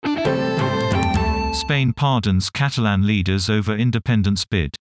Spain pardons Catalan leaders over independence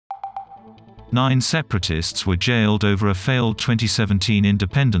bid. 9 separatists were jailed over a failed 2017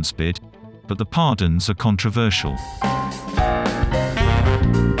 independence bid, but the pardons are controversial.